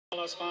All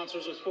our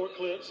sponsors are Sport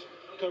Clips,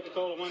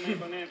 Coca-Cola, One Man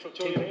Financial,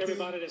 Toyota,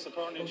 everybody that's a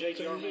partner in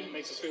JTR, man,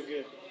 makes us feel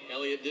good.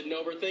 Elliott didn't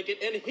overthink it,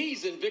 and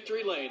he's in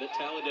victory lane at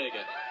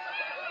Talledega.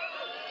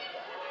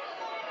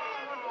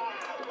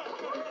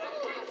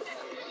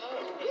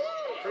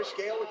 Chris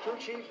Gale, the crew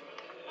chief,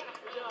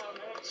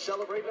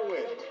 celebrating a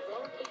win.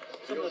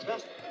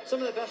 Some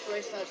of the best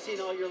racing I've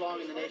seen all year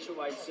long in the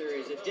Nationwide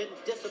Series. It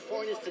didn't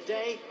disappoint us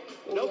today.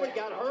 Nobody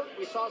got hurt.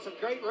 We saw some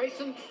great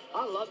racing.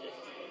 I loved it.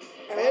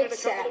 And in a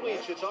couple of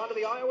weeks, it's on to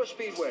the Iowa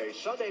Speedway,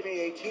 Sunday,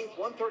 May 18th,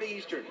 1:30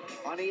 Eastern,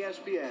 on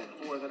ESPN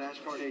for the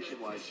NASCAR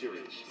Nationwide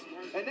Series.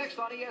 And next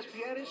on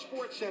ESPN is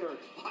Sports Center.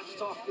 Lots to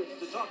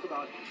talk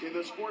about in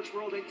the sports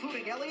world,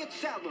 including Elliott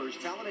Sadler's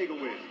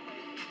Talledega win.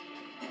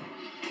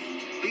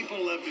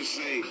 People love to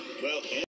say, well,